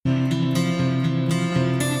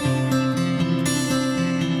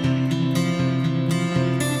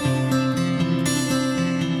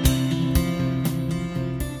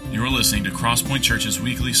Crosspoint Church's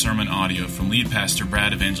weekly sermon audio from lead pastor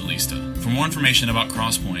Brad Evangelista. For more information about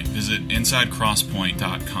Crosspoint, visit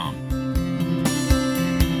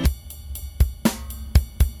insidecrosspoint.com.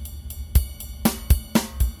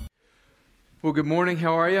 Well, good morning.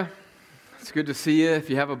 How are you? It's good to see you. If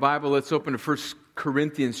you have a Bible, let's open to 1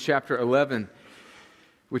 Corinthians chapter 11,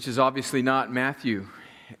 which is obviously not Matthew.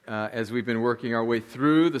 As we've been working our way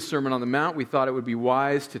through the Sermon on the Mount, we thought it would be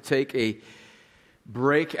wise to take a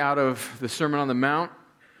break out of the Sermon on the Mount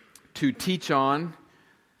to teach on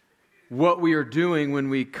what we are doing when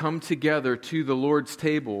we come together to the Lord's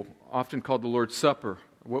table, often called the Lord's Supper,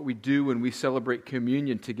 what we do when we celebrate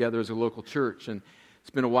communion together as a local church. And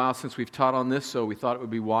it's been a while since we've taught on this, so we thought it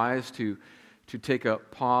would be wise to take a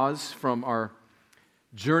pause from our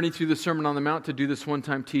journey through the Sermon on the Mount to do this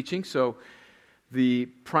one-time teaching. So the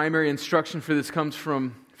primary instruction for this comes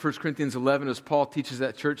from 1 Corinthians 11 as Paul teaches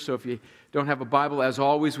at church. So if you don't have a Bible, as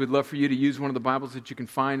always, we'd love for you to use one of the Bibles that you can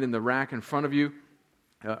find in the rack in front of you,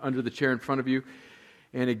 under the chair in front of you.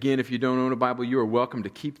 And again, if you don't own a Bible, you are welcome to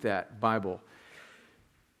keep that Bible.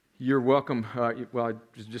 You're welcome, well, I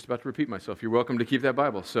was just about to repeat myself. You're welcome to keep that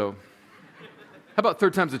Bible. So how about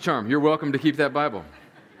third time's the charm? You're welcome to keep that Bible.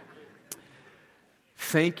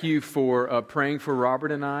 Thank you for praying for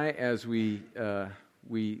Robert and I as we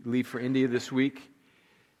leave for India this week.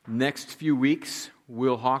 Next few weeks,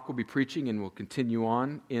 Will Hawk will be preaching, and we'll continue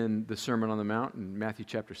on in the Sermon on the Mount in Matthew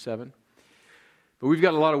chapter 7. But we've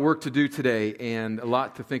got a lot of work to do today and a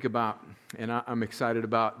lot to think about, and I'm excited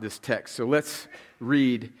about this text. So let's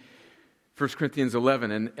read 1 Corinthians 11.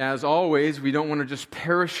 And as always, we don't want to just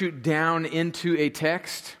parachute down into a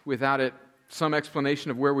text without some explanation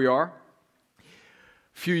of where we are.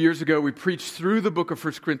 A few years ago, we preached through the book of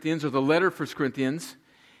 1 Corinthians, or the letter of 1 Corinthians,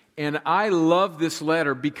 and I love this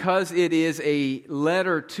letter because it is a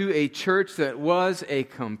letter to a church that was a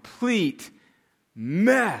complete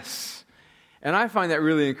mess. And I find that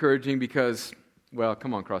really encouraging because, well,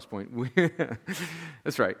 come on, Crosspoint.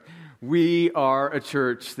 That's right. We are a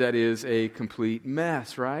church that is a complete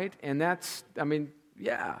mess, right? And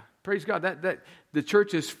praise God. That the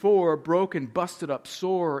church is for broken, busted up,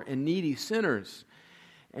 sore, and needy sinners.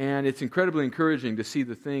 And it's incredibly encouraging to see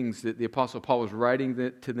the things that the Apostle Paul was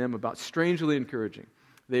writing to them about. Strangely encouraging.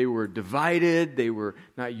 They were divided. They were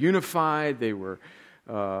not unified. They were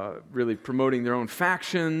really promoting their own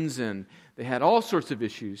factions, and they had all sorts of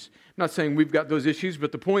issues. I'm not saying we've got those issues,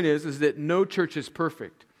 but the point is that no church is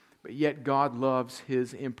perfect. But yet God loves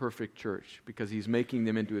His imperfect church because He's making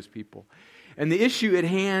them into His people. And the issue at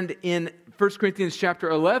hand in 1 Corinthians chapter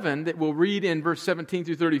 11 that we'll read in verse 17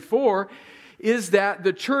 through 34 is that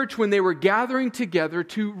the church, when they were gathering together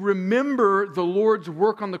to remember the Lord's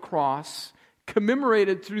work on the cross,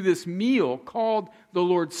 commemorated through this meal called the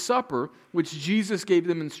Lord's Supper, which Jesus gave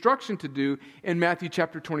them instruction to do in Matthew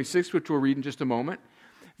chapter 26, which we'll read in just a moment,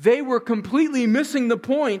 they were completely missing the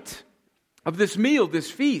point of this meal,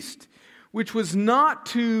 this feast, which was not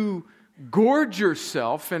to gorge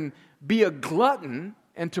yourself and be a glutton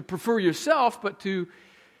and to prefer yourself, but to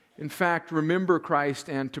in fact, remember Christ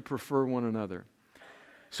and to prefer one another.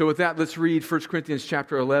 So with that, let's read 1 Corinthians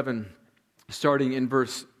chapter 11, starting in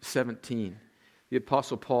verse 17. The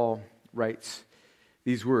Apostle Paul writes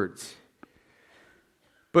these words,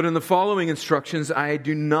 "But in the following instructions I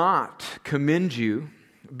do not commend you,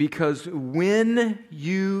 because when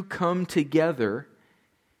you come together,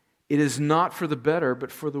 it is not for the better,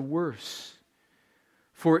 but for the worse.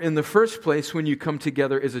 For in the first place, when you come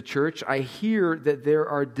together as a church, I hear that there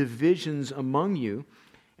are divisions among you,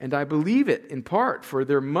 and I believe it in part, for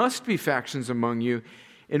there must be factions among you,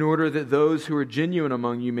 in order that those who are genuine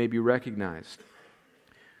among you may be recognized.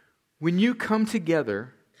 When you come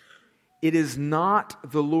together, it is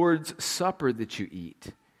not the Lord's Supper that you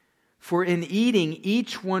eat. For in eating,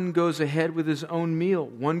 each one goes ahead with his own meal.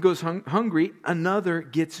 One goes hungry, another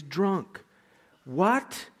gets drunk.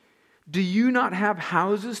 What? Do you not have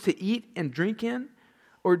houses to eat and drink in?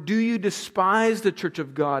 Or do you despise the church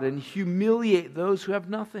of God and humiliate those who have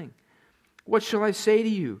nothing? What shall I say to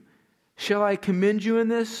you? Shall I commend you in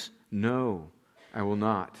this? No, I will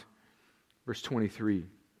not." Verse 23,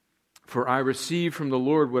 "For I received from the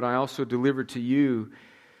Lord what I also delivered to you,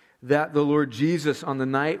 that the Lord Jesus, on the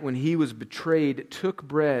night when He was betrayed, took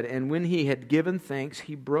bread, and when He had given thanks,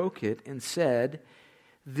 He broke it and said,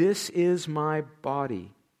 'This is my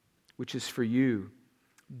body, which is for you.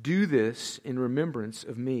 Do this in remembrance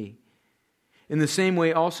of me.' In the same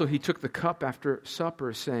way also He took the cup after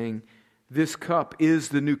supper, saying, 'This cup is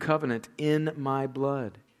the new covenant in my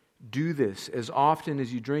blood. Do this as often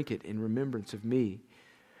as you drink it in remembrance of me.'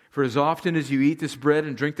 For as often as you eat this bread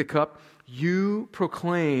and drink the cup, you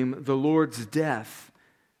proclaim the Lord's death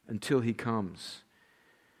until He comes.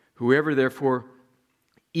 Whoever therefore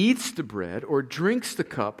eats the bread or drinks the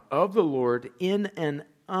cup of the Lord in an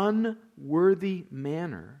unworthy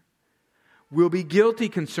manner will be guilty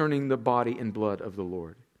concerning the body and blood of the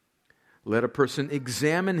Lord. Let a person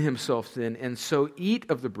examine himself then, and so eat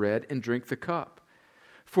of the bread and drink the cup.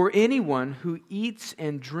 For anyone who eats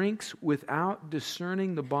and drinks without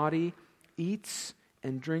discerning the body eats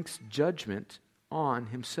and drinks judgment on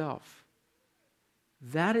himself.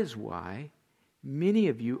 That is why many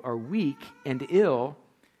of you are weak and ill,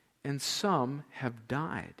 and some have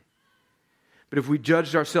died. But if we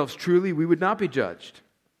judged ourselves truly, we would not be judged.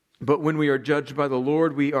 But when we are judged by the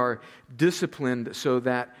Lord, we are disciplined so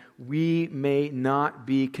that we may not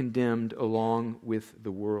be condemned along with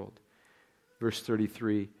the world. Verse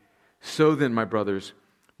 33, so then, my brothers,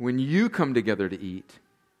 when you come together to eat,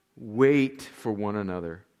 wait for one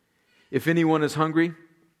another. If anyone is hungry,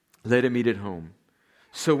 let him eat at home.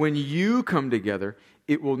 So when you come together,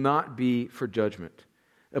 it will not be for judgment.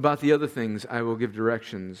 About the other things, I will give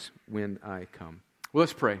directions when I come. Well,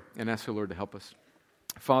 let's pray and ask the Lord to help us.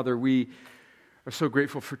 Father, we are so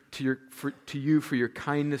grateful to you for your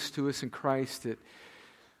kindness to us in Christ. That,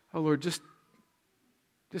 oh Lord, just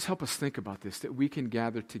help us think about this, that we can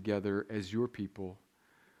gather together as your people,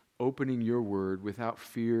 opening your word without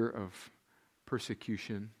fear of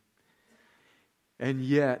persecution. And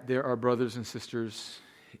yet there are brothers and sisters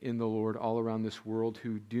in the Lord all around this world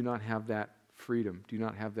who do not have that freedom, do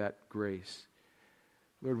not have that grace.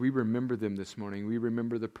 Lord, we remember them this morning. We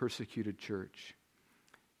remember the persecuted church.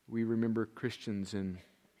 We remember Christians in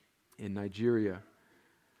Nigeria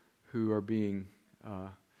who are being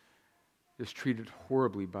just treated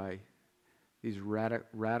horribly by these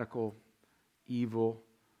radical, evil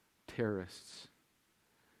terrorists.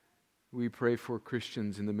 We pray for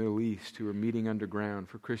Christians in the Middle East who are meeting underground,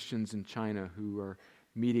 for Christians in China who are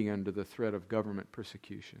meeting under the threat of government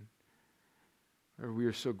persecution. Lord, we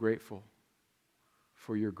are so grateful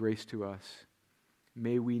for your grace to us.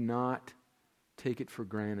 May we not take it for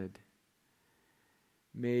granted.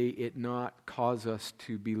 May it not cause us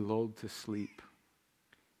to be lulled to sleep.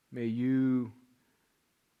 May you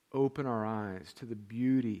open our eyes to the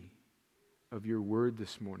beauty of your word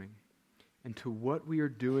this morning and to what we are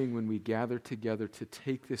doing when we gather together to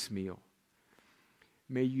take this meal.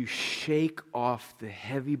 May you shake off the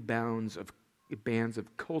heavy bands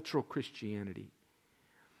of cultural Christianity.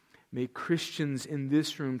 May Christians in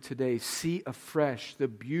this room today see afresh the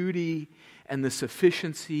beauty and the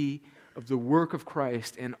sufficiency of the work of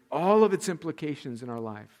Christ and all of its implications in our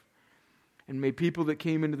life. And may people that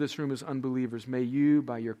came into this room as unbelievers, may you,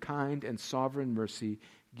 by your kind and sovereign mercy,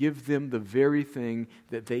 give them the very thing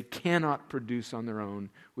that they cannot produce on their own,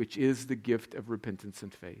 which is the gift of repentance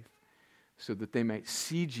and faith, so that they might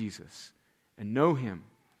see Jesus and know Him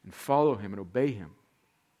and follow Him and obey Him.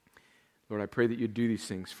 Lord, I pray that you do these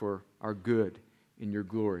things for our good in your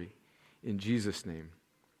glory. In Jesus' name,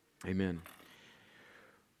 amen.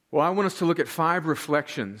 Well, I want us to look at 5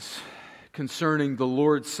 reflections concerning the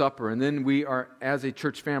Lord's Supper, and then we are, as a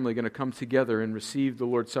church family, going to come together and receive the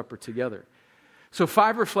Lord's Supper together. So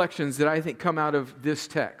 5 reflections that I think come out of this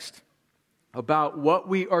text about what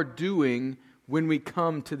we are doing when we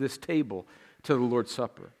come to this table, to the Lord's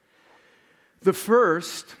Supper. The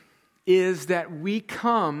first is that we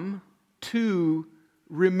come to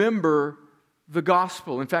remember the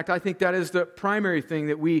gospel. In fact, I think that is the primary thing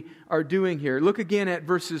that we are doing here. Look again at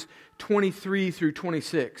verses 23 through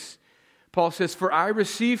 26. Paul says, "For I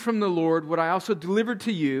received from the Lord what I also delivered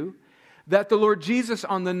to you, that the Lord Jesus,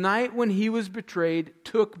 on the night when He was betrayed,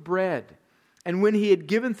 took bread. And when He had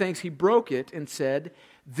given thanks, He broke it and said,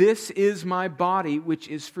 'This is my body, which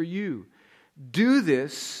is for you. Do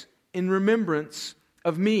this in remembrance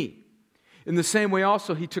of me.' In the same way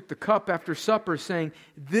also He took the cup after supper, saying,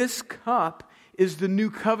 'This cup is the new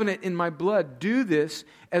covenant in my blood. Do this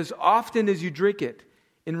as often as you drink it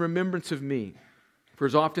in remembrance of me. For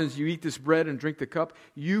as often as you eat this bread and drink the cup,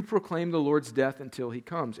 you proclaim the Lord's death until He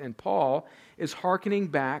comes.'" And Paul is hearkening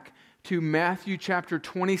back to Matthew chapter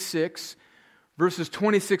 26, verses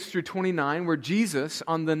 26 through 29, where Jesus,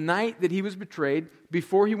 on the night that He was betrayed,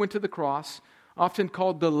 before He went to the cross, often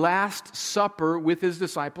called the Last Supper with His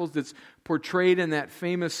disciples, that's portrayed in that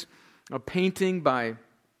famous painting by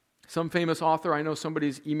some famous author. I know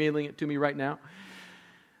somebody's emailing it to me right now.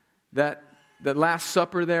 That Last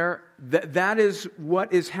Supper there, that is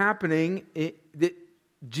what is happening. That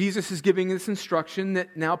Jesus is giving this instruction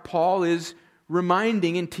that now Paul is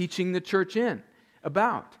reminding and teaching the church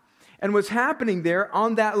about. And what's happening there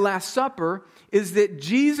on that Last Supper is that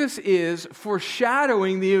Jesus is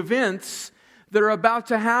foreshadowing the events that are about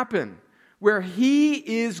to happen, where he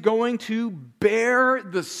is going to bear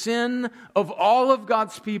the sin of all of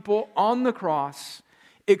God's people on the cross,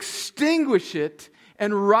 extinguish it,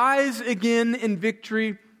 and rise again in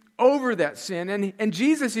victory over that sin. And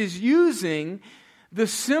Jesus is using the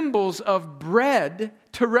symbols of bread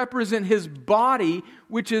to represent his body,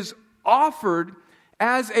 which is offered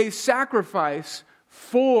as a sacrifice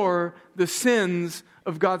for the sins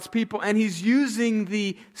of God's people. And he's using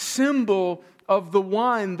the symbol of the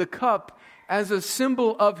wine, the cup, as a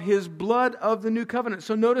symbol of his blood of the new covenant.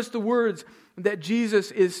 So notice the words that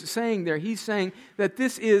Jesus is saying there. He's saying that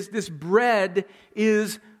this bread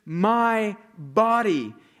is my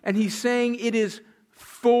body. And he's saying it is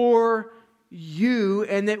for you,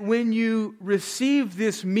 and that when you receive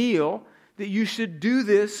this meal, that you should do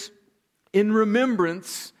this in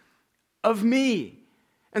remembrance of me.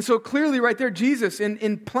 And so clearly right there, Jesus,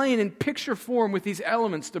 in plain and picture form with these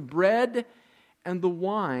elements, the bread and the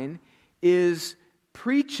wine, is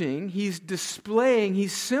preaching, he's displaying,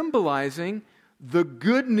 he's symbolizing the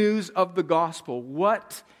good news of the gospel,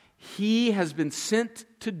 what he has been sent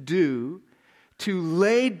to do, to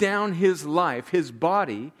lay down his life, his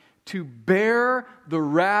body, to bear the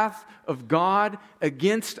wrath of God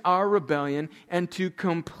against our rebellion and to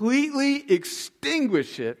completely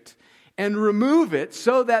extinguish it and remove it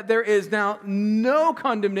so that there is now no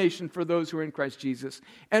condemnation for those who are in Christ Jesus,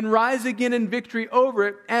 and rise again in victory over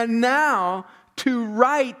it, and now to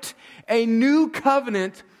write a new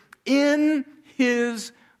covenant in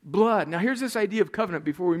his blood. Now here's this idea of covenant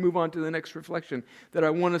before we move on to the next reflection that I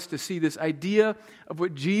want us to see, this idea of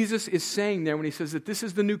what Jesus is saying there when he says that this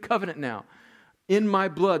is the new covenant now. In my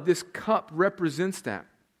blood, this cup represents that.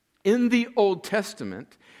 In the Old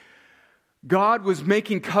Testament, God was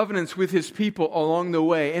making covenants with his people along the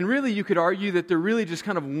way. And really you could argue that they're really just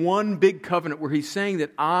kind of one big covenant where he's saying that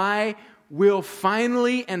I will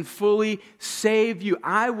finally and fully save you.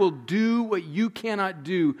 I will do what you cannot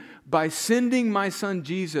do by sending my son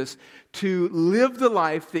Jesus to live the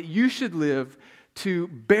life that you should live, to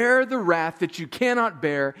bear the wrath that you cannot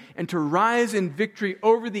bear, and to rise in victory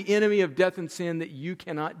over the enemy of death and sin that you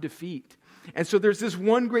cannot defeat. And so there's this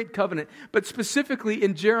one great covenant. But specifically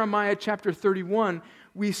in Jeremiah chapter 31,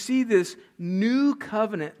 we see this new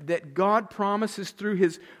covenant that God promises through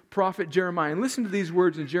his prophet Jeremiah. And listen to these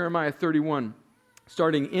words in Jeremiah 31,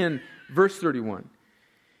 starting in verse 31.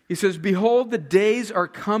 He says, "Behold, the days are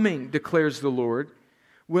coming, declares the Lord,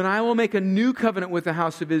 when I will make a new covenant with the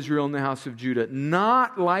house of Israel and the house of Judah,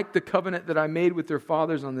 not like the covenant that I made with their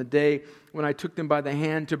fathers on the day when I took them by the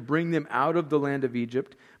hand to bring them out of the land of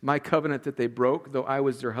Egypt, my covenant that they broke, though I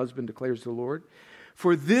was their husband, declares the Lord.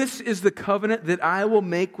 For this is the covenant that I will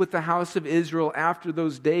make with the house of Israel after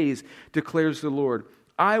those days, declares the Lord.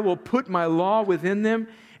 I will put my law within them,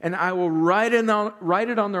 and I will write it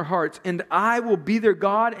on their hearts, and I will be their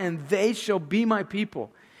God, and they shall be my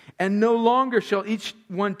people. And no longer shall each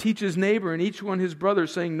one teach his neighbor and each one his brother,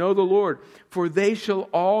 saying, Know the Lord, for they shall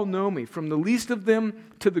all know me, from the least of them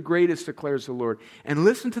to the greatest, declares the Lord." And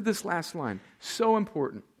listen to this last line, so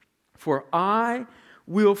important. "For I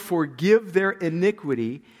will forgive their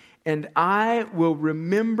iniquity, and I will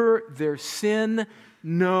remember their sin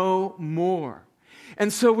no more."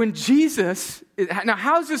 And so when Jesus, now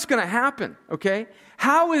how's this going to happen, okay?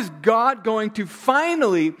 How is God going to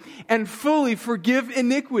finally and fully forgive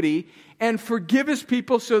iniquity and forgive his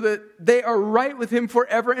people so that they are right with him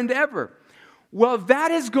forever and ever? Well, that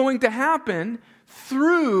is going to happen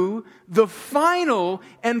through the final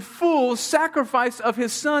and full sacrifice of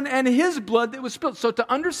his son and his blood that was spilled. So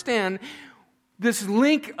to understand this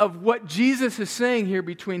link of what Jesus is saying here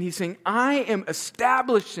between, he's saying, I am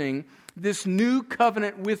establishing this new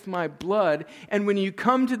covenant with my blood. And when you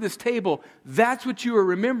come to this table, that's what you are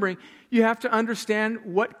remembering. You have to understand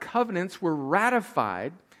what covenants were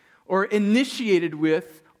ratified or initiated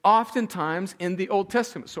with oftentimes in the Old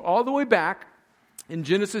Testament. So all the way back in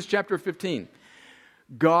Genesis chapter 15,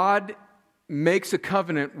 God makes a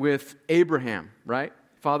covenant with Abraham, right?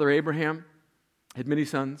 Father Abraham had many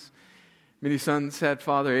sons. Many sons had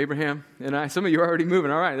Father Abraham. And some of you are already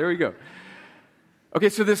moving. All right, there we go. Okay,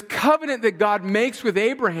 so this covenant that God makes with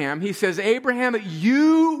Abraham, he says, Abraham,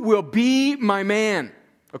 you will be my man.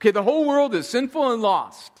 Okay, the whole world is sinful and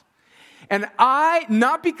lost. And I,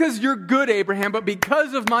 not because you're good, Abraham, but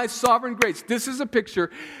because of my sovereign grace. This is a picture.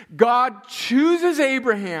 God chooses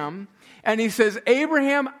Abraham, and he says,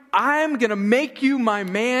 Abraham, I'm going to make you my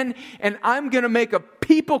man, and I'm going to make a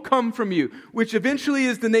people come from you, which eventually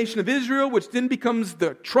is the nation of Israel, which then becomes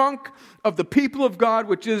the trunk of the people of God,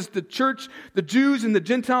 which is the church, the Jews and the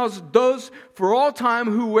Gentiles, those for all time,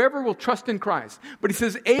 whoever will trust in Christ. But he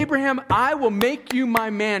says, Abraham, I will make you my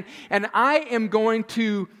man, and I am going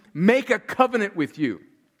to make a covenant with you.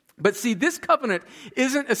 But see, this covenant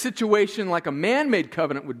isn't a situation like a man-made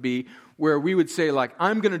covenant would be, where we would say, like,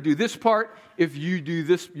 I'm going to do this part if you do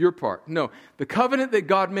this, your part. No, the covenant that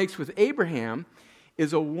God makes with Abraham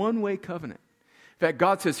is a one-way covenant. In fact,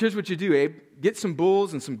 God says, here's what you do, Abe. Get some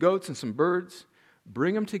bulls and some goats and some birds,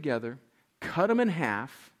 bring them together, cut them in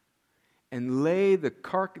half, and lay the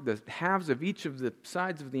halves of each of the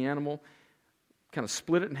sides of the animal, kind of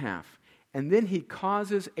split it in half. And then he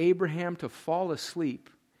causes Abraham to fall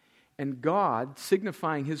asleep. And God,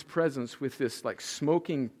 signifying his presence with this like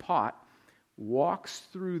smoking pot, walks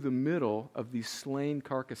through the middle of these slain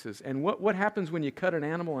carcasses. And what happens when you cut an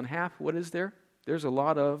animal in half? What is there? There's a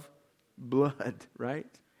lot of blood, right?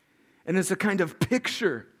 And it's a kind of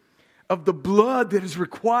picture of the blood that is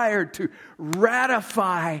required to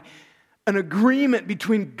ratify an agreement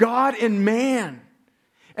between God and man.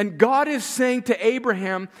 And God is saying to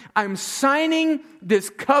Abraham, I'm signing this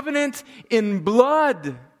covenant in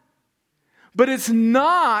blood. But it's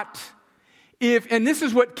not and this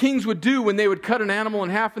is what kings would do when they would cut an animal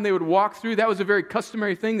in half and they would walk through. That was a very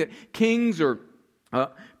customary thing that kings or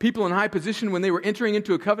people in high position, when they were entering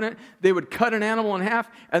into a covenant, they would cut an animal in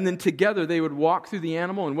half and then together they would walk through the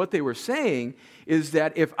animal. And what they were saying is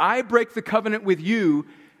that if I break the covenant with you,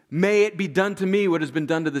 may it be done to me what has been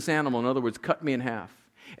done to this animal. In other words, cut me in half.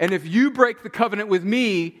 And if you break the covenant with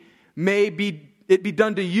me, may it be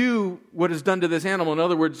done to you what is done to this animal. In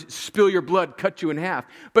other words, spill your blood, cut you in half.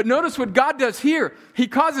 But notice what God does here. He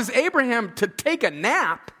causes Abraham to take a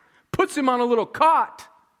nap, puts him on a little cot.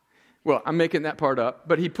 Well, I'm making that part up,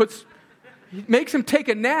 but he makes him take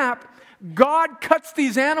a nap. God cuts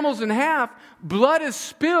these animals in half, blood is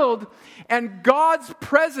spilled, and God's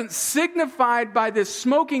presence signified by this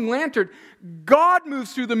smoking lantern. God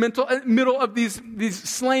moves through the middle of these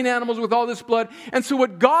slain animals with all this blood. And so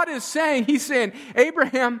what God is saying, he's saying,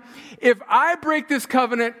 Abraham, if I break this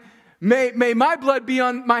covenant, may my blood be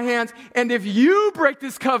on my hands. And if you break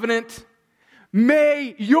this covenant,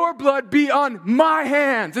 may your blood be on my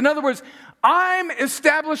hands. In other words, I'm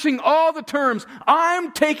establishing all the terms.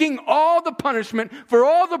 I'm taking all the punishment for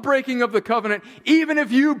all the breaking of the covenant, even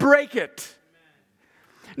if you break it.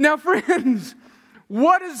 Now, friends,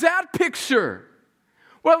 what is that picture?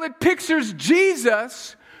 Well, it pictures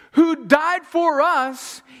Jesus who died for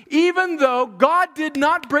us, even though God did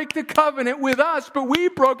not break the covenant with us, but we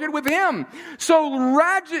broke it with him. So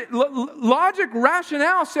logic,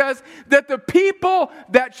 rationale says that the people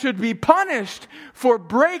that should be punished for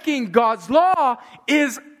breaking God's law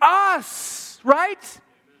is us, right?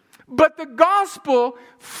 But the gospel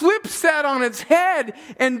flips that on its head,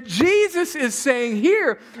 and Jesus is saying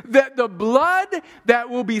here that the blood that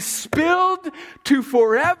will be spilled to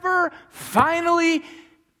forever finally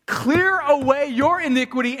clear away your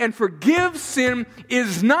iniquity and forgive sin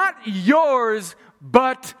is not yours,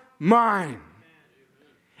 but mine.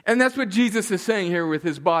 And that's what Jesus is saying here with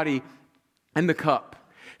his body and the cup.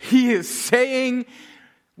 He is saying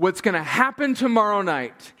what's going to happen tomorrow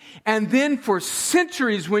night. And then for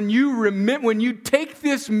centuries, when you take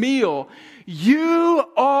this meal, you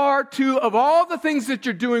are of all the things that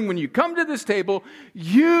you're doing when you come to this table,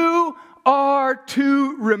 you are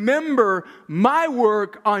to remember my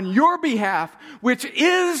work on your behalf, which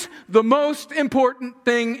is the most important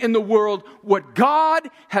thing in the world. What God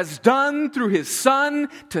has done through his Son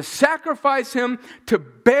to sacrifice him, to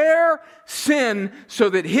bear sin so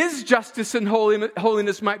that his justice and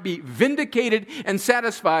holiness might be vindicated and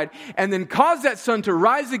satisfied, and then cause that Son to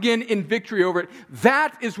rise again in victory over it.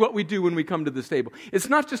 That is what we do when we come to this table. It's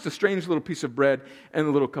not just a strange little piece of bread and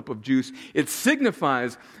a little cup of juice. It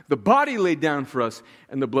signifies the body laid down for us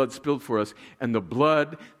and the blood spilled for us, and the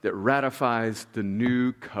blood that ratifies the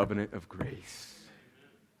new covenant of grace.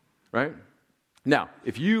 Right? Now,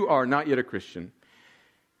 if you are not yet a Christian,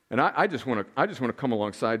 and I just want to come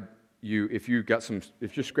alongside you if you're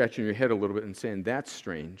scratching your head a little bit and saying that's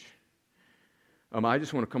strange. I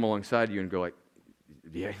just want to come alongside you and go like,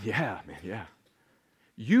 yeah, man, yeah.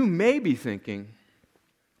 You may be thinking,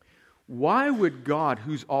 why would God,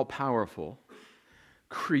 who's all powerful,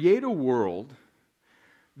 create a world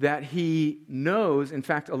that he knows, in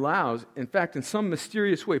fact allows, in fact in some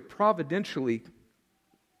mysterious way, providentially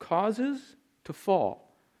causes to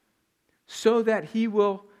fall, so that he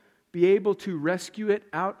will be able to rescue it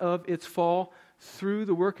out of its fall through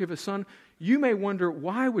the work of his Son? You may wonder,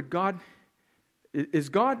 why would God, is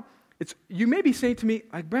God You may be saying to me,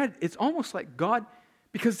 like, Brad, it's almost like God,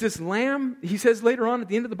 because this lamb, he says later on at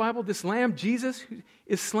the end of the Bible, this lamb, Jesus,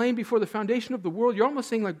 is slain before the foundation of the world. You're almost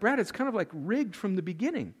saying, like, Brad, it's kind of like rigged from the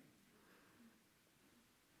beginning.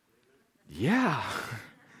 Yeah,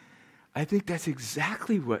 I think that's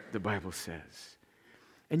exactly what the Bible says.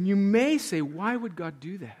 And you may say, why would God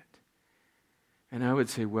do that? And I would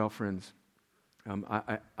say, well, friends,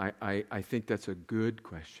 I think that's a good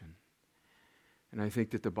question. And I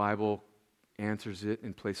think that the Bible answers it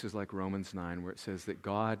in places like Romans 9, where it says that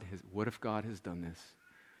what if God has done this?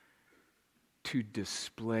 To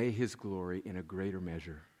display his glory in a greater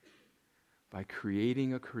measure by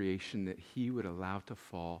creating a creation that he would allow to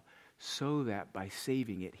fall, so that by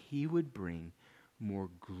saving it, he would bring more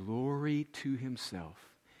glory to himself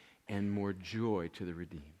and more joy to the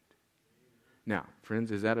redeemed. Now,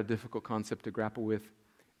 friends, is that a difficult concept to grapple with?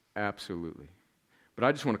 Absolutely. But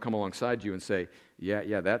I just want to come alongside you and say,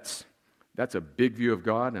 yeah, that's a big view of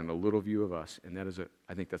God and a little view of us. And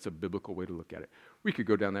I think that's a biblical way to look at it. We could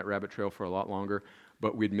go down that rabbit trail for a lot longer,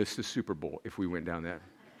 but we'd miss the Super Bowl if we went down that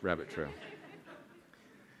rabbit trail.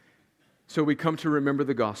 So we come to remember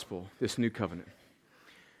the gospel, this new covenant.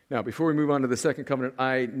 Now, before we move on to the second covenant,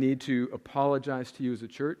 I need to apologize to you as a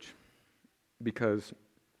church, because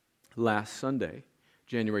last Sunday,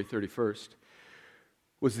 January 31st,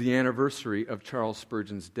 was the anniversary of Charles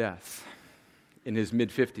Spurgeon's death in his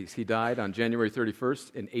mid-50s. He died on January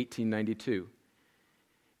 31st in 1892.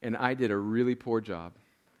 And I did a really poor job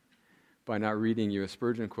by not reading you a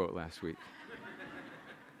Spurgeon quote last week.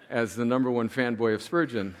 As the number one fanboy of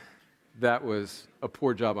Spurgeon, that was a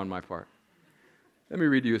poor job on my part. Let me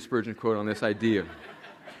read you a Spurgeon quote on this idea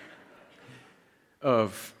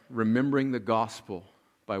of remembering the gospel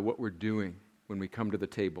by what we're doing when we come to the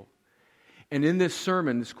table. And in this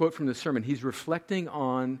sermon, this quote from the sermon, he's reflecting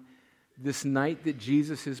on this night that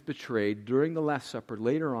Jesus is betrayed during the Last Supper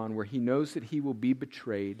later on, where he knows that he will be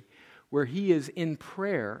betrayed, where he is in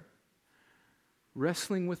prayer,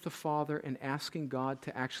 wrestling with the Father and asking God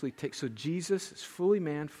to actually take. So Jesus is fully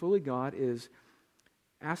man, fully God, is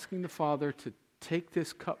asking the Father to take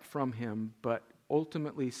this cup from him, but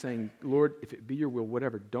ultimately saying, Lord, if it be your will,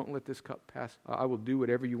 whatever, don't let this cup pass. I will do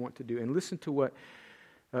whatever you want to do. And listen to what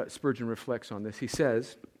Spurgeon reflects on this. He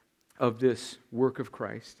says of this work of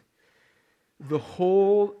Christ, the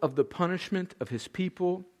whole of the punishment of his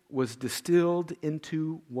people was distilled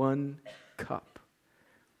into one cup.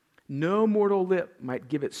 No mortal lip might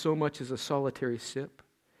give it so much as a solitary sip.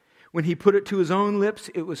 When he put it to his own lips,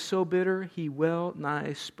 it was so bitter, he well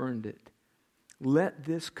nigh spurned it. Let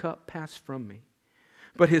this cup pass from me.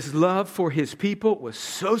 But his love for his people was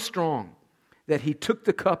so strong that he took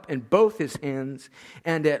the cup in both his hands,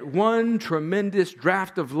 and at one tremendous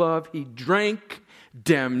draught of love, he drank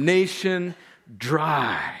damnation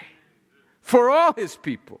dry for all his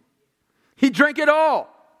people. He drank it all.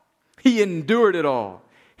 He endured it all.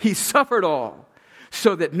 He suffered all,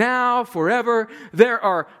 so that now, forever, there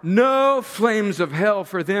are no flames of hell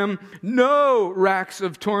for them, no racks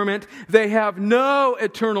of torment. They have no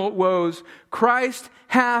eternal woes. Christ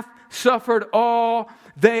hath suffered all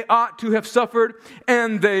they ought to have suffered,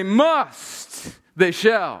 and they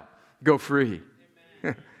shall go free.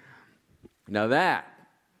 Now that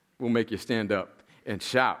will make you stand up and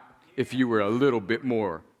shout if you were a little bit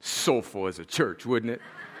more soulful as a church, wouldn't it?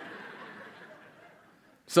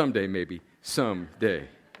 Someday, maybe. Someday.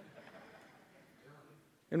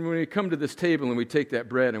 And when we come to this table and we take that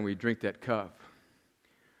bread and we drink that cup,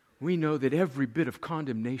 we know that every bit of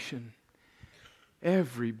condemnation,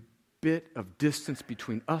 every bit of distance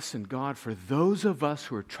between us and God for those of us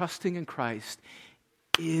who are trusting in Christ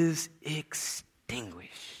is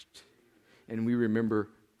extinguished. And we remember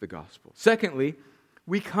the gospel. Secondly,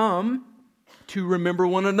 we come to remember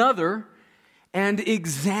one another and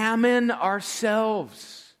examine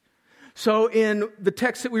ourselves. So in the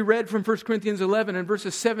text that we read from 1 Corinthians 11 and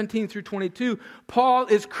verses 17 through 22, Paul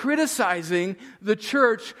is criticizing the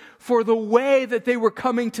church for the way that they were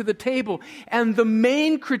coming to the table. And the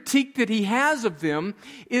main critique that he has of them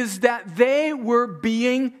is that they were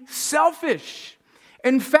being selfish.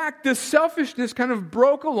 In fact, this selfishness kind of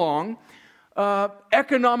broke along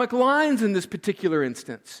economic lines in this particular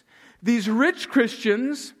instance. These rich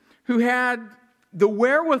Christians who had the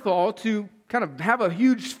wherewithal to kind of have a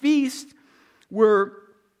huge feast were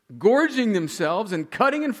gorging themselves and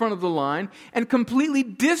cutting in front of the line and completely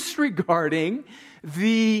disregarding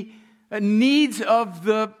the needs of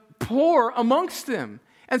the poor amongst them.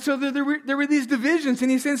 And so there were these divisions, and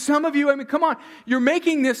he's saying, some of you, I mean, come on, you're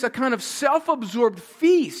making this a kind of self-absorbed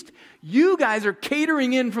feast. You guys are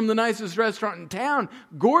catering in from the nicest restaurant in town,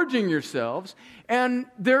 gorging yourselves, and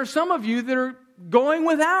there are some of you that are going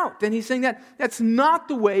without. And he's saying that's not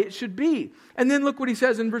the way it should be. And then look what he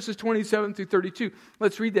says in verses 27 through 32.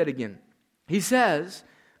 Let's read that again. He says,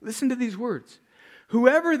 listen to these words.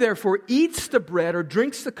 Whoever therefore eats the bread or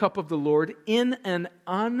drinks the cup of the Lord in an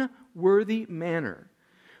unworthy manner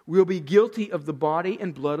will be guilty of the body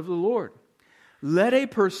and blood of the Lord. Let a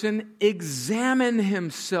person examine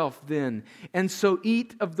himself then, and so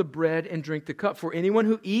eat of the bread and drink the cup. For anyone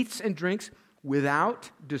who eats and drinks without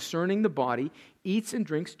discerning the body eats and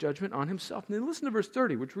drinks judgment on himself. And then listen to verse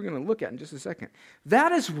 30, which we're going to look at in just a second.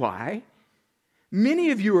 That is why many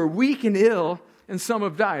of you are weak and ill, and some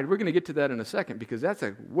have died. We're going to get to that in a second, because that's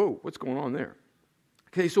like, whoa, what's going on there?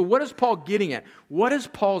 Okay, so what is Paul getting at? What is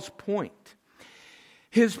Paul's point?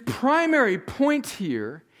 His primary point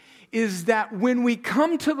here is that when we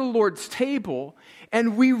come to the Lord's table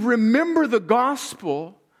and we remember the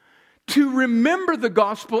gospel, to remember the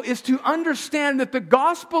gospel is to understand that the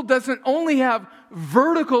gospel doesn't only have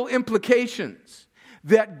vertical implications,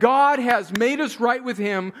 that God has made us right with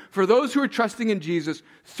Him for those who are trusting in Jesus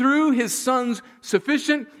through His Son's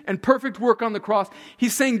sufficient and perfect work on the cross.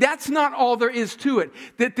 He's saying that's not all there is to it.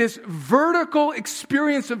 That this vertical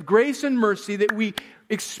experience of grace and mercy that we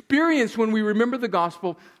experience when we remember the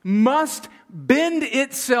gospel must bend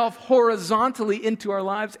itself horizontally into our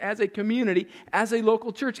lives as a community, as a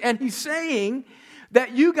local church. And he's saying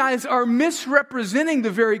that you guys are misrepresenting the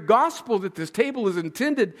very gospel that this table is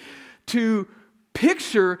intended to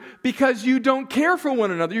picture, because you don't care for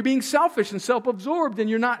one another. You're being selfish and self-absorbed, and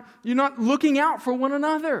you're not looking out for one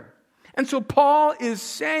another. And so Paul is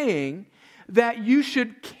saying that you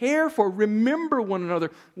should care for, remember one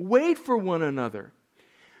another, wait for one another.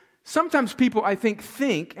 Sometimes people, I think,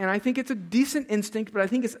 and I think it's a decent instinct, but I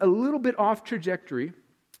think it's a little bit off trajectory,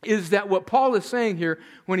 is that what Paul is saying here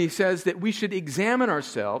when he says that we should examine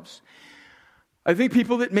ourselves. I think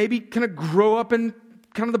people that maybe kind of grow up in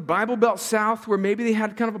kind of the Bible Belt South, where maybe they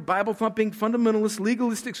had kind of a Bible-thumping, fundamentalist,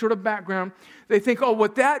 legalistic sort of background, they think, oh,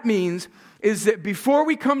 what that means is that before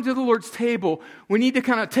we come to the Lord's table, we need to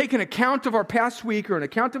kind of take an account of our past week or an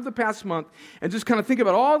account of the past month and just kind of think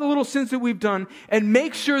about all the little sins that we've done and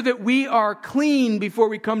make sure that we are clean before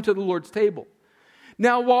we come to the Lord's table.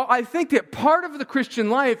 Now, while I think that part of the Christian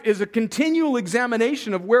life is a continual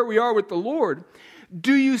examination of where we are with the Lord,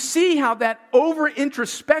 do you see how that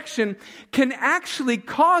over-introspection can actually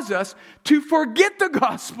cause us to forget the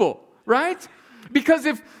gospel, right? Because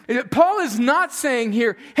if Paul is not saying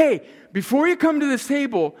here, hey, before you come to this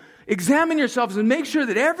table, examine yourselves and make sure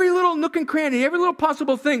that every little nook and cranny, every little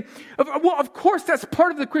possible thing, of course that's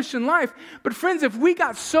part of the Christian life, but friends, if we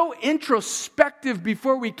got so introspective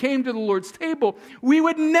before we came to the Lord's table, we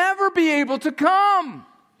would never be able to come.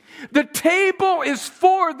 The table is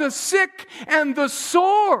for the sick and the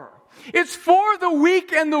sore. It's for the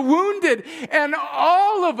weak and the wounded. And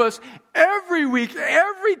all of us, every week,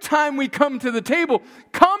 every time we come to the table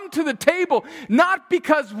not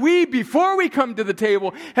because we, before we come to the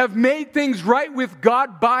table, have made things right with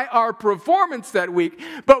God by our performance that week,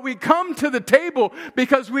 but we come to the table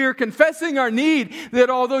because we are confessing our need that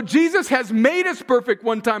although Jesus has made us perfect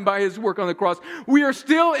one time by His work on the cross, we are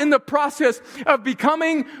still in the process of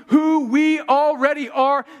becoming who we already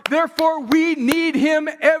are. Therefore, we need Him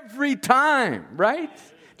every time, right?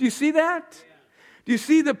 Do you see that? Do you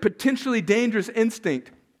see the potentially dangerous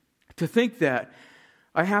instinct to think that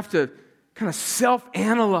I have to kind of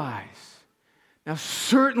self-analyze? Now,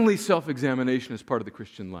 certainly self-examination is part of the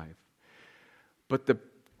Christian life. But the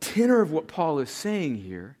tenor of what Paul is saying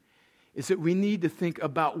here is that we need to think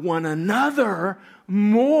about one another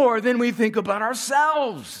more than we think about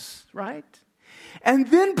ourselves, right? And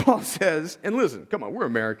then Paul says, and listen, come on, we're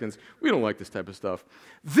Americans. We don't like this type of stuff.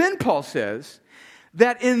 Then Paul says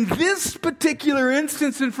that in this particular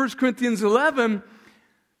instance in 1 Corinthians 11,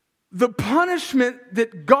 the punishment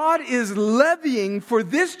that God is levying for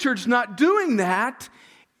this church not doing that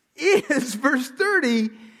is, verse 30,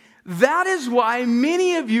 that is why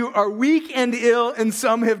many of you are weak and ill and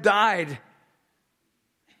some have died.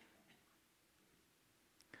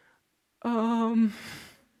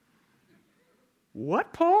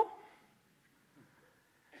 What, Paul?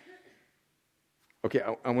 Okay,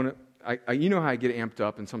 I want to, you know how I get amped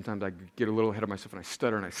up and sometimes I get a little ahead of myself and I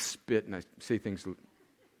stutter and I spit and I say things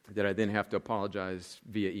that I then have to apologize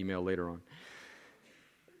via email later on.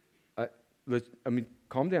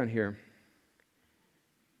 Calm down here.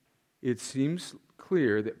 It seems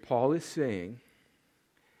clear that Paul is saying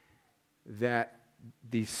that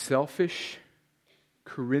these selfish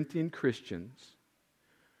Corinthian Christians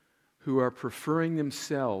who are preferring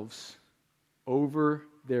themselves over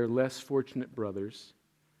their less fortunate brothers,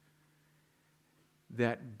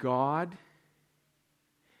 that God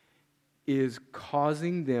is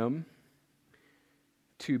causing them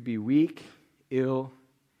to be weak, ill,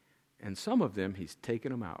 and some of them, He's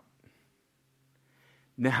taken them out.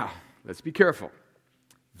 Now, let's be careful.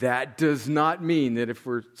 That does not mean that if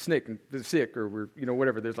we're sick or we're,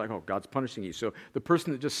 whatever, there's like, oh, God's punishing you. So the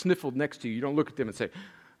person that just sniffled next to you, you don't look at them and say,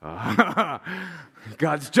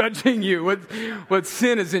 God's judging you. What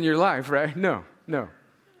sin is in your life, right? No.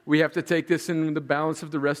 We have to take this in the balance of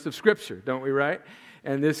the rest of Scripture, don't we, right?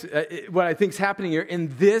 And this, what I think is happening here,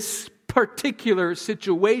 in this particular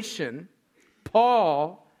situation,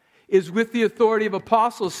 Paul is with the authority of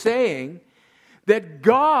apostles saying that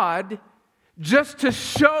God, just to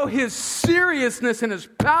show His seriousness and His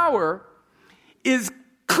power, is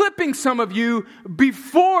clipping some of you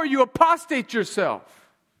before you apostate yourself.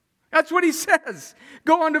 That's what he says.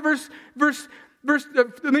 Go on to verse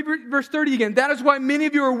 30 again. That is why many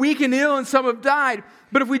of you are weak and ill and some have died.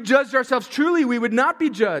 But if we judged ourselves truly, we would not be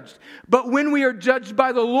judged. But when we are judged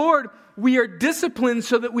by the Lord, we are disciplined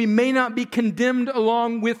so that we may not be condemned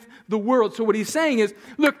along with the world. So what he's saying is,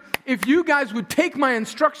 look, if you guys would take my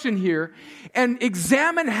instruction here and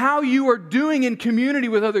examine how you are doing in community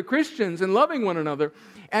with other Christians and loving one another,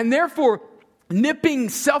 and therefore nipping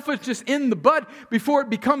selfishness in the bud before it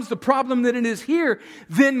becomes the problem that it is here,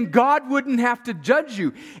 then God wouldn't have to judge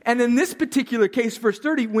you. And in this particular case, verse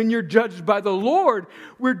 30, when you're judged by the Lord,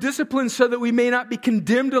 we're disciplined so that we may not be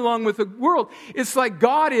condemned along with the world. It's like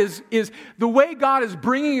God is the way God is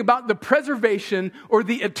bringing about the preservation or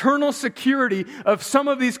the eternal security of some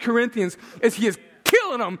of these Corinthians is He is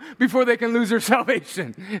killing them before they can lose their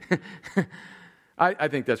salvation. I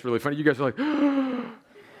think that's really funny. You guys are like,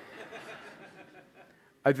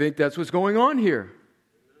 I think that's what's going on here.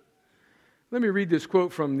 Let me read this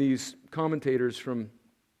quote from these commentators from,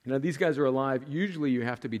 these guys are alive. Usually you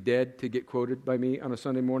have to be dead to get quoted by me on a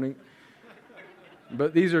Sunday morning.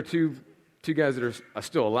 But these are two guys that are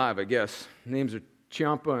still alive, I guess. Names are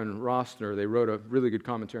Ciampa and Rosner. They wrote a really good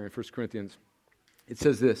commentary on 1 Corinthians. It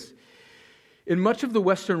says this: in much of the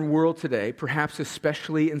Western world today, perhaps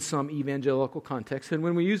especially in some evangelical contexts, and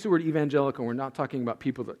when we use the word evangelical, we're not talking about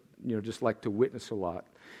people that just like to witness a lot.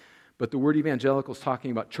 But the word evangelical is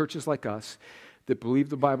talking about churches like us that believe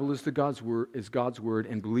the Bible is God's word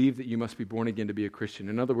and believe that you must be born again to be a Christian.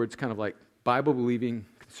 In other words, kind of like Bible-believing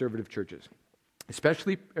conservative churches,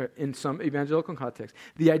 especially in some evangelical contexts.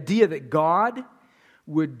 The idea that God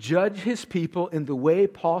would judge His people in the way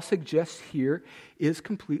Paul suggests here is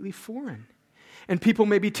completely foreign. And people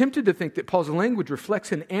may be tempted to think that Paul's language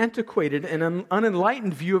reflects an antiquated and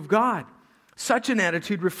unenlightened view of God. Such an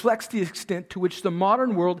attitude reflects the extent to which the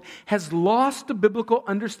modern world has lost the biblical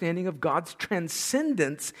understanding of God's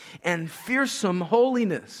transcendence and fearsome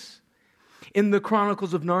holiness. In the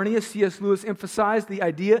Chronicles of Narnia, C.S. Lewis emphasized the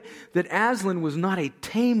idea that Aslan was not a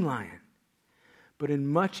tame lion. But in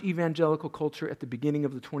much evangelical culture at the beginning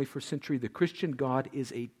of the 21st century, the Christian God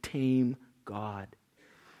is a tame God,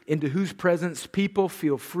 into whose presence people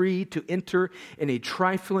feel free to enter in a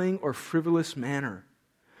trifling or frivolous manner.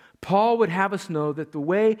 Paul would have us know that the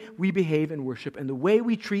way we behave in worship and the way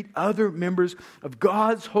we treat other members of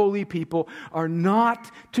God's holy people are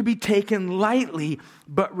not to be taken lightly,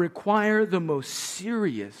 but require the most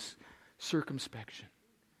serious circumspection.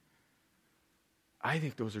 I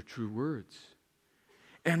think those are true words.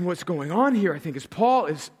 And what's going on here, I think, is Paul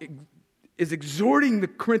is exhorting the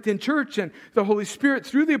Corinthian church, and the Holy Spirit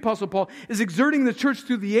through the Apostle Paul is exerting the church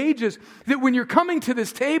through the ages, that when you're coming to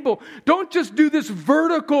this table, don't just do this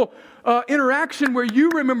vertical interaction where you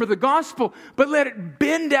remember the gospel, but let it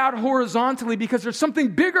bend out horizontally, because there's something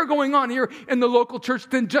bigger going on here in the local church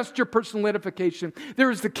than just your personal edification. There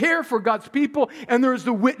is the care for God's people, and there is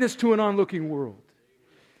the witness to an onlooking world.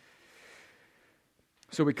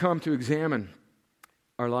 So we come to examine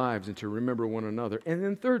our lives and to remember one another. And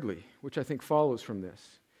then thirdly, which I think follows from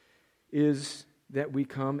this, is that we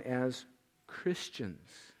come as Christians.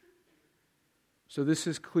 So this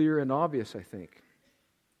is clear and obvious, I think.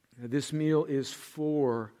 This meal is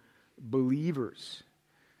for believers.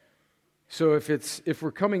 So if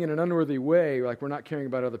we're coming in an unworthy way, like we're not caring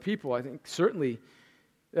about other people, I think certainly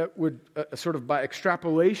that would sort of by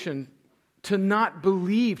extrapolation, to not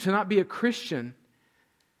believe, to not be a Christian,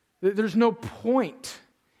 there's no point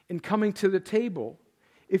in coming to the table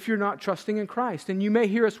if you're not trusting in Christ. And you may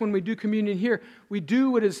hear us when we do communion here. We do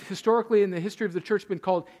what is historically in the history of the church been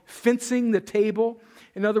called fencing the table.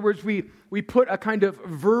 In other words, we put a kind of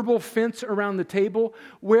verbal fence around the table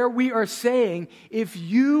where we are saying, if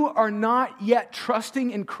you are not yet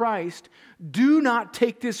trusting in Christ, do not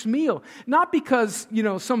take this meal. Not because,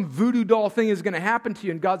 some voodoo doll thing is going to happen to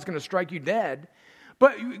you and God's going to strike you dead.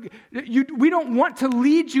 But we don't want to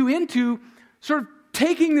lead you into sort of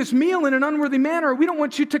taking this meal in an unworthy manner. We don't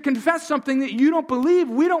want you to confess something that you don't believe.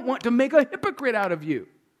 We don't want to make a hypocrite out of you.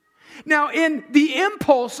 Now, in the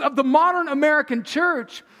impulse of the modern American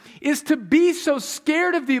church is to be so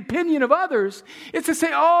scared of the opinion of others, it's to say,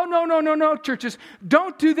 oh, no, churches,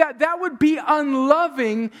 don't do that. That would be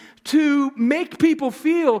unloving to make people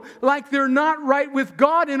feel like they're not right with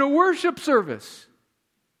God in a worship service.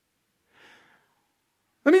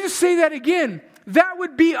 Let me just say that again. That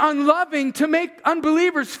would be unloving to make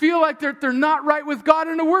unbelievers feel like they're not right with God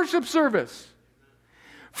in a worship service.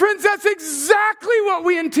 Friends, that's exactly what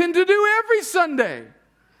we intend to do every Sunday.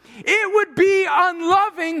 It would be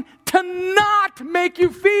unloving to not make you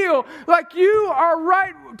feel like you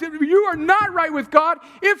are not right with God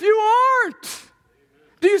if you aren't.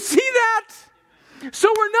 Do you see that?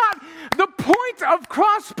 So the point of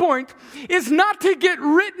Crosspoint is not to get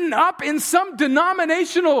written up in some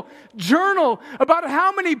denominational journal about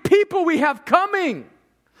how many people we have coming.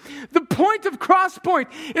 The point of Crosspoint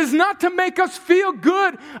is not to make us feel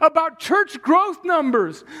good about church growth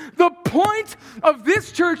numbers. The point of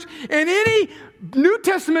this church and any New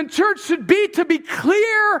Testament church should be to be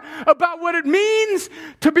clear about what it means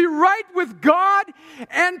to be right with God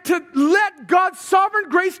and to let God's sovereign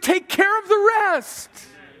grace take care of the rest.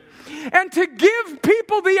 And to give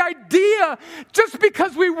people the idea, just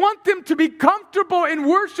because we want them to be comfortable in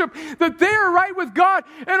worship, that they are right with God,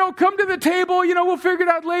 and come to the table, we'll figure it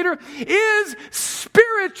out later, is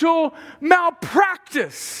spiritual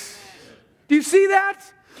malpractice. Do you see that?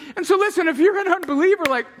 And so listen, if you're an unbeliever,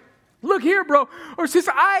 look here, bro, or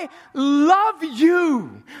sister, I love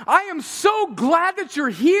you. I am so glad that you're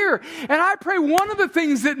here. And I pray one of the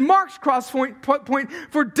things that marks Crosspoint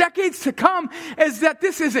for decades to come is that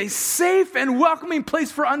this is a safe and welcoming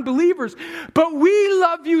place for unbelievers. But we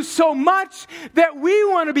love you so much that we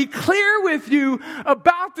want to be clear with you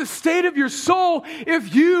about the state of your soul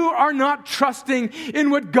if you are not trusting in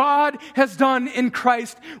what God has done in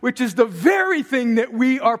Christ, which is the very thing that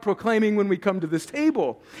we are proclaiming when we come to this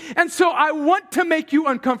table. And so I want to make you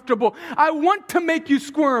uncomfortable. I want to make you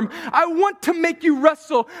squirm. I want to make you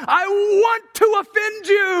wrestle. I want to offend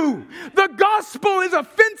you. The gospel is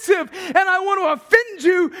offensive, and I want to offend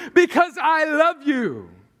you because I love you.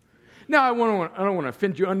 Now, I don't want to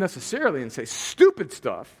offend you unnecessarily and say stupid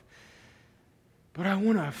stuff, but I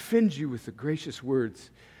want to offend you with the gracious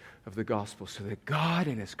words of the gospel so that God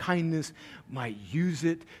in His kindness might use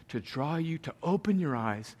it to draw you, to open your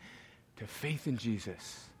eyes to faith in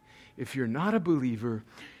Jesus. If you're not a believer,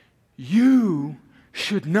 you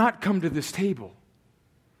should not come to this table.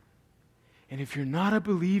 And if you're not a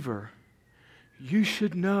believer, you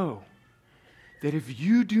should know that if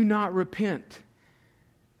you do not repent,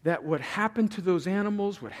 that what happened to those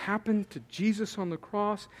animals, what happened to Jesus on the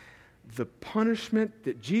cross, the punishment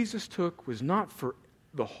that Jesus took was not for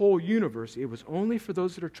the whole universe. It was only for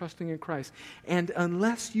those that are trusting in Christ. And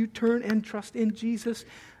unless you turn and trust in Jesus,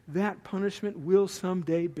 that punishment will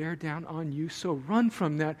someday bear down on you. So run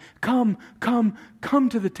from that. Come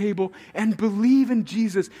to the table and believe in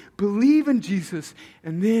Jesus. Believe in Jesus,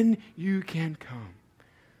 and then you can come.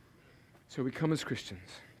 So we come as Christians.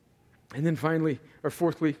 And then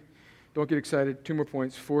fourthly, don't get excited, 2 more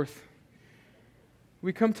points. Fourth,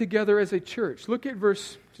 we come together as a church. Look at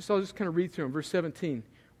I'll just kind of read through them. Verse 17,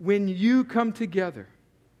 when you come together.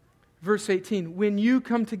 Verse 18, when you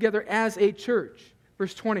come together as a church.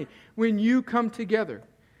 Verse 20, when you come together.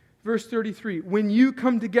 Verse 33, when you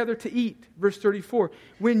come together to eat. Verse 34,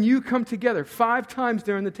 when you come together. 5 times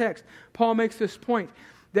there in the text, Paul makes this point,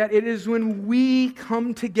 that it is when we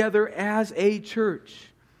come together as a church,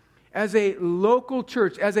 as a local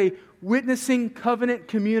church, as a witnessing covenant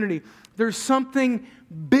community. There's something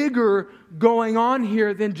bigger going on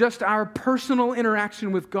here than just our personal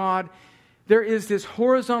interaction with God. There is this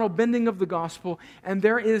horizontal bending of the gospel, and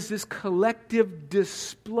there is this collective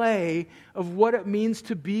display of what it means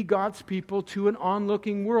to be God's people to an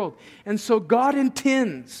onlooking world. And so God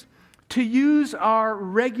intends to use our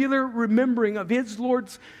regular remembering of His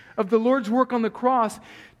Lord's of the Lord's work on the cross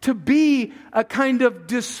to be a kind of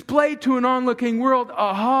display to an onlooking world.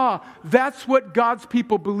 Aha, that's what God's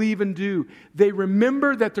people believe and do. They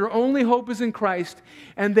remember that their only hope is in Christ,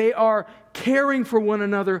 and they are caring for one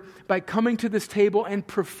another by coming to this table and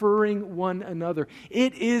preferring one another.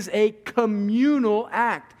 It is a communal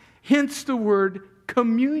act, hence the word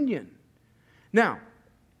communion. Now,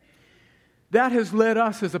 that has led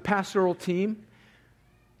us as a pastoral team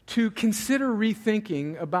to consider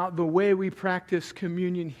rethinking about the way we practice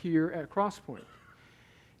communion here at Crosspoint.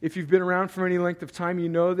 If you've been around for any length of time, you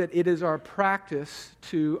know that it is our practice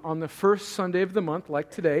to, on the first Sunday of the month,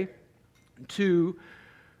 like today, to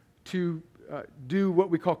do what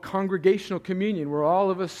we call congregational communion, where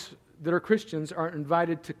all of us that are Christians are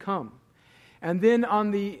invited to come. And then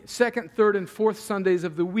on the second, third, and fourth Sundays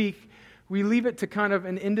of the week, we leave it to kind of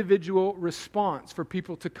an individual response for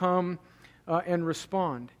people to come and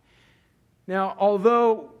respond. Now,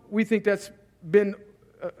 although we think that's been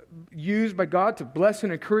used by God to bless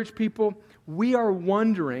and encourage people, we are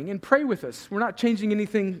wondering, and pray with us, we're not changing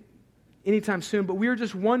anything anytime soon, but we are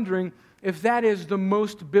just wondering if that is the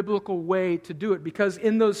most biblical way to do it. Because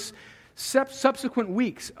in those subsequent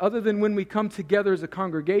weeks, other than when we come together as a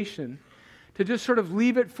congregation, to just sort of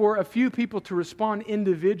leave it for a few people to respond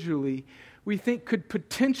individually, we think could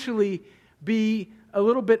potentially be a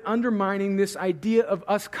little bit undermining this idea of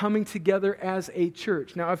us coming together as a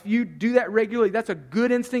church. Now, if you do that regularly, that's a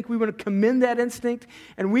good instinct. We want to commend that instinct.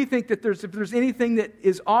 And we think that if there's anything that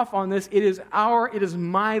is off on this, it is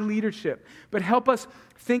my leadership. But help us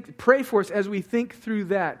pray for us as we think through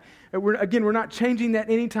that. We're not changing that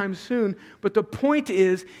anytime soon. But the point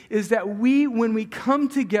is that when we come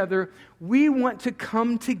together, we want to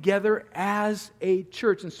come together as a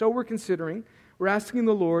church. And so we're asking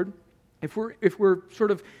the Lord, if we're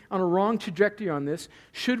sort of on a wrong trajectory on this,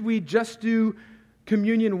 should we just do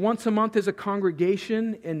communion once a month as a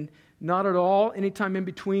congregation and not at all anytime in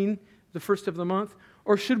between the first of the month?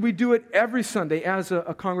 Or should we do it every Sunday as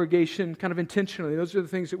a congregation kind of intentionally? Those are the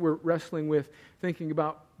things that we're wrestling with, thinking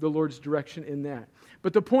about the Lord's direction in that.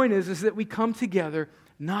 But the point is that we come together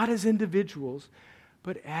not as individuals,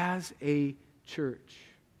 but as a church.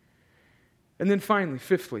 And then finally,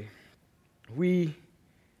 fifthly, we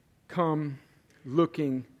come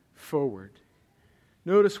looking forward.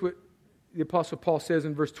 Notice what the Apostle Paul says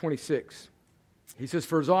in verse 26. He says,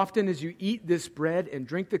 "For as often as you eat this bread and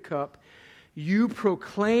drink the cup, you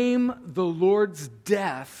proclaim the Lord's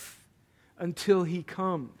death until He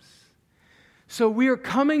comes." So we are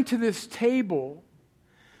coming to this table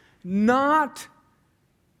not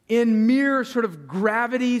in mere sort of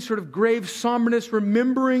gravity, sort of grave somberness,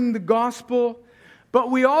 remembering the gospel, but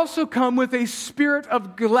we also come with a spirit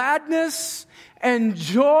of gladness and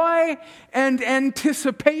joy and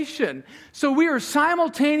anticipation. So we are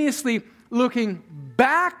simultaneously looking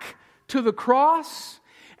back to the cross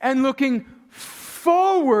and looking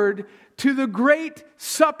forward to the great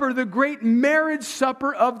supper, the great marriage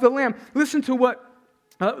supper of the Lamb. Listen to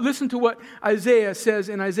what Isaiah says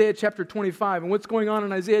in Isaiah chapter 25. And what's going on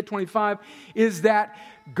in Isaiah 25 is that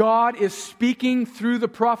God is speaking through the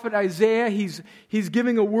prophet Isaiah. He's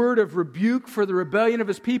giving a word of rebuke for the rebellion of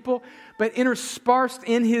His people. But interspersed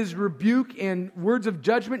in His rebuke and words of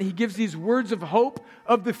judgment, He gives these words of hope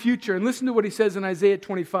of the future. And listen to what He says in Isaiah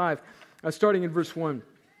 25, starting in verse 1.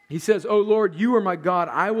 He says, "O Lord, you are my God.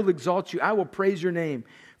 I will exalt you. I will praise your name.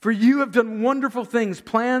 For you have done wonderful things,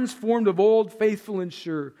 plans formed of old, faithful and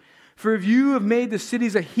sure. For if you have made the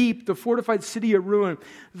cities a heap, the fortified city a ruin,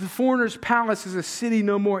 the foreigner's palace is a city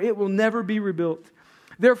no more. It will never be rebuilt.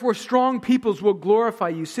 Therefore, strong peoples will glorify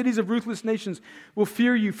you. Cities of ruthless nations will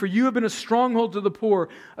fear you. For you have been a stronghold to the poor,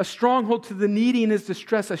 a stronghold to the needy in his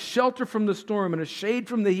distress, a shelter from the storm and a shade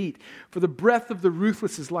from the heat. For the breath of the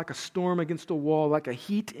ruthless is like a storm against a wall, like a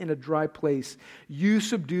heat in a dry place. You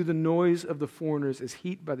subdue the noise of the foreigners as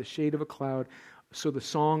heat by the shade of a cloud. So the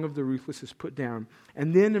song of the ruthless is put down."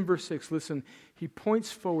 And then in verse 6, listen, he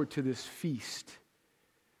points forward to this feast.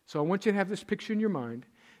 So I want you to have this picture in your mind,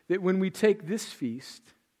 that when we take this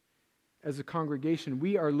feast as a congregation,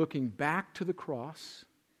 we are looking back to the cross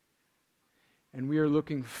and we are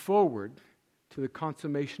looking forward to the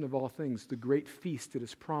consummation of all things, the great feast that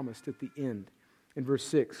is promised at the end. In verse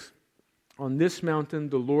 6, "On this mountain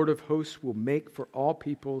the Lord of hosts will make for all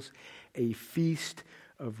peoples a feast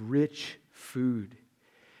of rich food,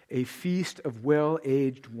 a feast of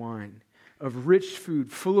well-aged wine, of rich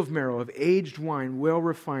food full of marrow, of aged wine well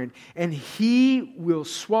refined. And He will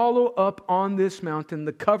swallow up on this mountain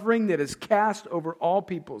the covering that is cast over all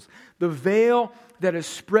peoples, the veil that is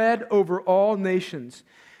spread over all nations."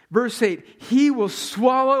 Verse 8, "He will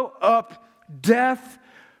swallow up death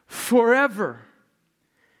forever.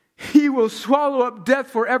 He will swallow up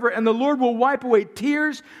death forever, and the Lord will wipe away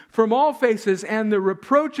tears from all faces, and the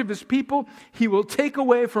reproach of His people He will take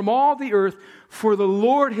away from all the earth, for the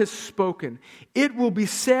Lord has spoken. It will be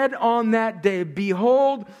said on that day,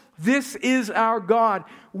 behold, this is our God.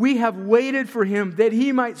 We have waited for Him that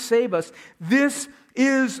He might save us. This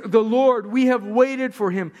is the Lord. We have waited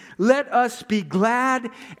for Him. Let us be glad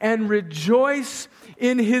and rejoice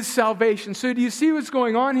in His salvation. So do you see what's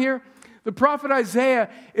going on here? The prophet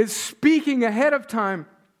Isaiah is speaking ahead of time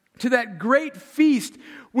to that great feast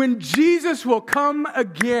when Jesus will come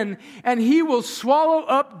again and He will swallow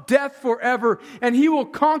up death forever and He will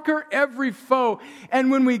conquer every foe.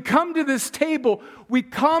 And when we come to this table, we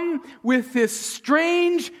come with this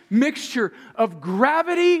strange mixture of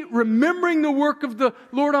gravity, remembering the work of the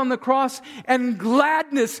Lord on the cross, and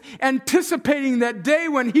gladness, anticipating that day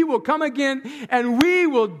when He will come again and we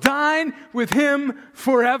will dine with Him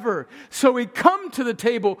forever. So we come to the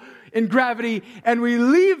table in gravity, and we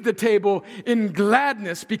leave the table in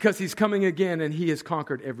gladness because He's coming again and He has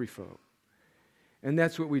conquered every foe. And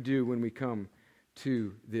that's what we do when we come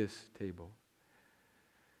to this table.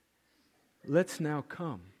 Let's now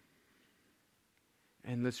come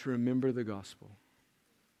and let's remember the gospel.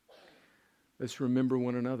 Let's remember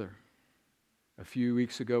one another. A few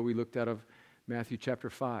weeks ago, we looked out of Matthew chapter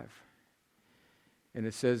 5, and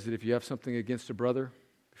it says that if you have something against a brother,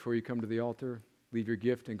 before you come to the altar, leave your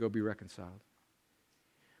gift and go be reconciled.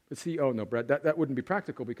 But see, oh no, Brad, that wouldn't be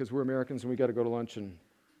practical because we're Americans and we got to go to lunch and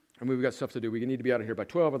we've got stuff to do. We need to be out of here by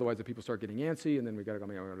 12, otherwise the people start getting antsy and then we got to go.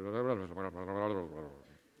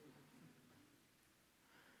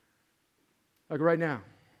 Like right now,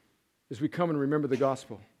 as we come and remember the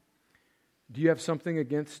gospel, do you have something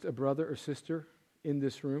against a brother or sister in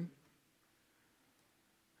this room?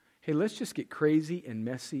 Hey, let's just get crazy and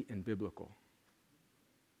messy and biblical.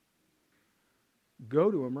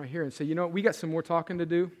 Go to them right here and say, you know what, we got some more talking to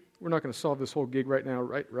do. We're not going to solve this whole gig right now,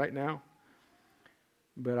 right now.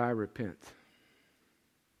 But I repent.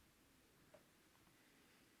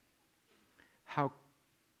 How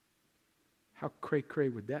cray-cray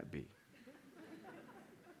would that be?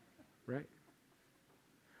 Right?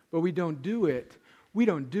 But we don't do it. We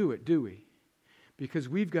don't do it, do we? Because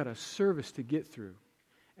we've got a service to get through,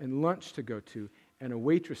 and lunch to go to, and a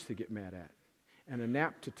waitress to get mad at, and a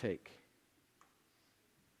nap to take.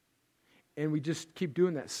 And we just keep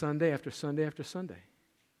doing that Sunday after Sunday after Sunday,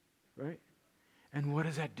 right? And what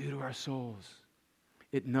does that do to our souls?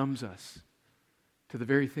 It numbs us to the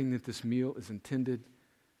very thing that this meal is intended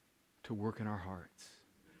to work in our hearts.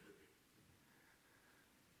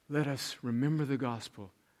 Let us remember the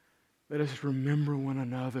gospel. Let us remember one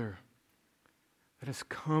another. Let us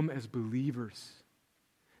come as believers,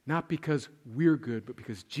 not because we're good, but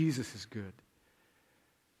because Jesus is good.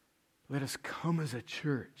 Let us come as a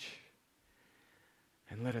church.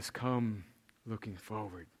 And let us come looking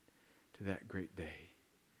forward to that great day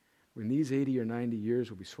when these 80 or 90 years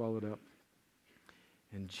will be swallowed up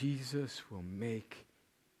and Jesus will make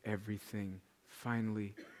everything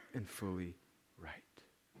finally and fully right.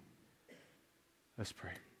 Let's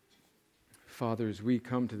pray. Father, as we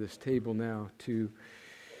come to this table now to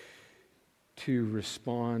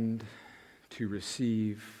respond, to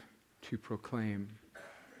receive, to proclaim,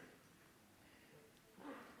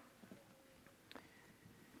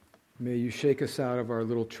 may you shake us out of our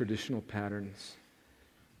little traditional patterns.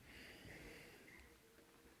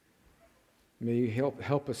 May you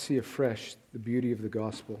help us see afresh the beauty of the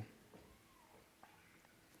gospel.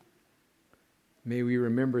 May we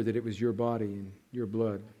remember that it was your body and your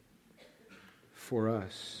blood for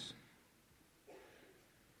us.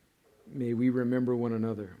 May we remember one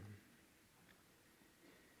another.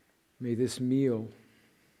 May this meal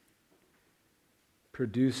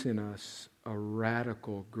produce in us a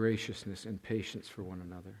radical graciousness and patience for one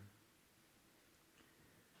another.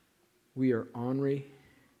 We are ornery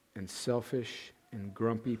and selfish and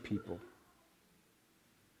grumpy people.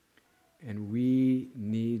 And we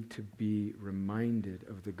need to be reminded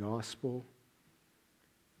of the gospel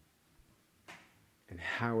and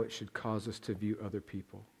how it should cause us to view other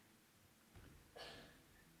people.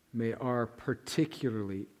 May our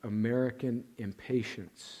particularly American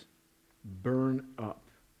impatience burn up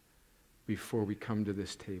before we come to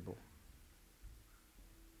this table.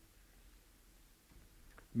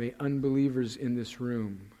 May unbelievers in this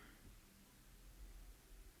room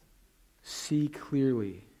see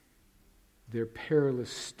clearly their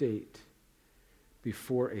perilous state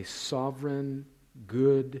before a sovereign,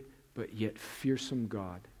 good, but yet fearsome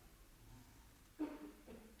God.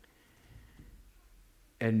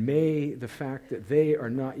 And may the fact that they are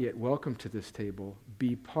not yet welcome to this table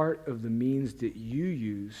be part of the means that you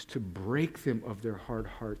use to break them of their hard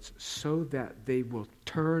hearts so that they will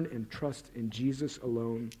turn and trust in Jesus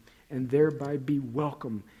alone and thereby be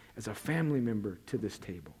welcome as a family member to this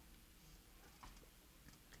table.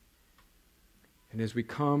 And as we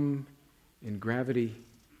come in gravity,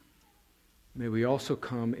 may we also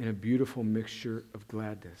come in a beautiful mixture of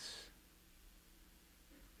gladness,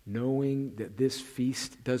 knowing that this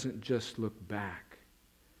feast doesn't just look back,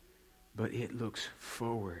 but it looks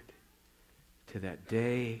forward to that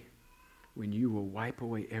day when you will wipe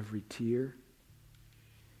away every tear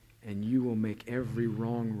and you will make every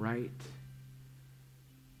wrong right,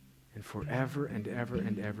 and forever and ever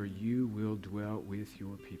and ever you will dwell with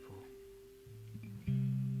your people.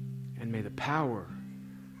 And may the power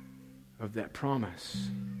of that promise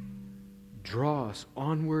draw us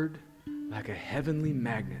onward like a heavenly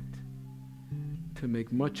magnet to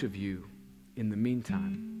make much of you in the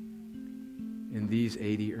meantime, in these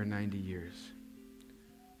 80 or 90 years.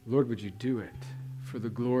 Lord, would you do it for the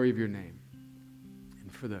glory of your name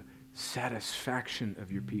and for the satisfaction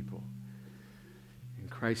of your people. In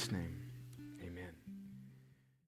Christ's name.